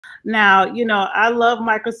Now, I love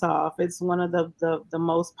Microsoft. It's one of the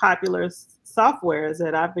most popular softwares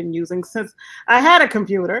that I've been using since I had a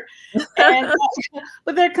computer. And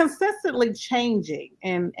but they're consistently changing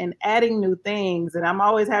and adding new things, and I'm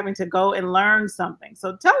always having to go and learn something.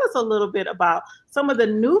 So tell us a little bit about some of the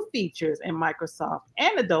new features in Microsoft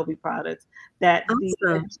and Adobe products that the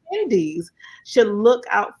Awesome. attendees should look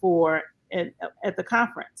out for at the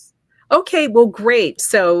conference. Okay, well, great.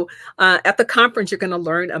 So at the conference, you're going to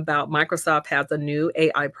learn about Microsoft has a new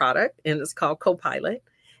AI product, and it's called Copilot.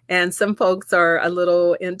 And some folks are a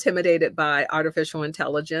little intimidated by artificial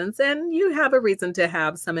intelligence, and you have a reason to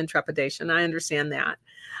have some intrepidation. I understand that.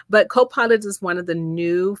 But Copilot is one of the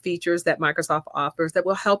new features that Microsoft offers that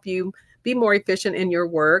will help you be more efficient in your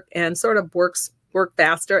work and sort of work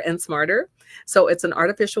faster and smarter. So it's an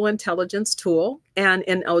artificial intelligence tool. And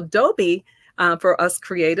in Adobe, for us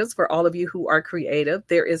creatives, for all of you who are creative,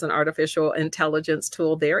 there is an artificial intelligence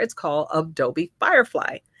tool there. It's called Adobe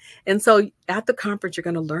Firefly. And so at the conference, you're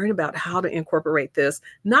going to learn about how to incorporate this,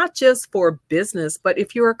 not just for business, but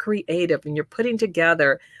if you're a creative and you're putting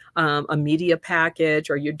together a media package,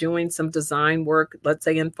 or you're doing some design work, let's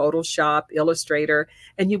say in Photoshop, Illustrator,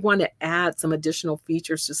 and you want to add some additional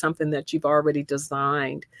features to something that you've already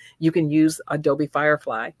designed, you can use Adobe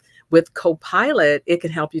Firefly. With Copilot, it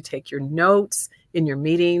can help you take your notes in your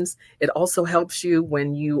meetings. It also helps you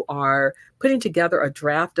when you are putting together a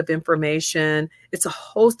draft of information. It's a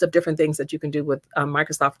host of different things that you can do with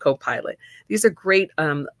Microsoft Copilot. These are great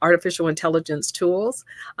artificial intelligence tools.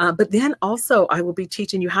 But then also, I will be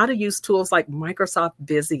teaching you how to use tools like Microsoft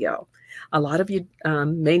Visio. A lot of you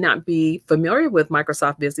may not be familiar with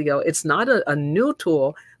Microsoft Visio. It's not a new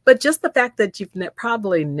tool, but just the fact that you've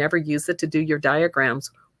probably never used it to do your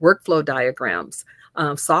diagrams, workflow diagrams,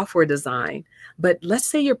 software design. But let's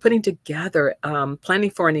say you're putting together, planning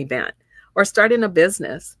for an event or starting a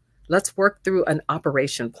business. Let's work through an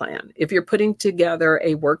operation plan. If you're putting together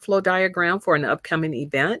a workflow diagram for an upcoming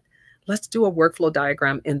event, let's do a workflow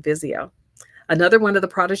diagram in Visio. Another one of the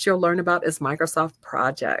products you'll learn about is Microsoft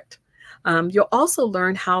Project. You'll also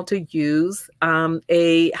learn how to use how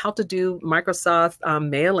to do Microsoft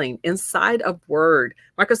mailing inside of Word.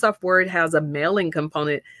 Microsoft Word has a mailing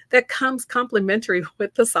component that comes complementary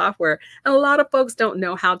with the software. And a lot of folks don't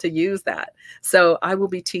know how to use that. So I will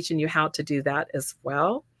be teaching you how to do that as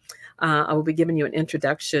well. I will be giving you an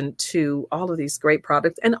introduction to all of these great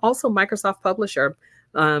products, and also Microsoft Publisher.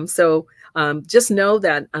 Just know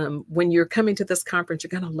that when you're coming to this conference,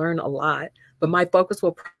 you're going to learn a lot. But my focus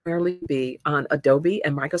will primarily be on Adobe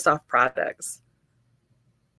and Microsoft products.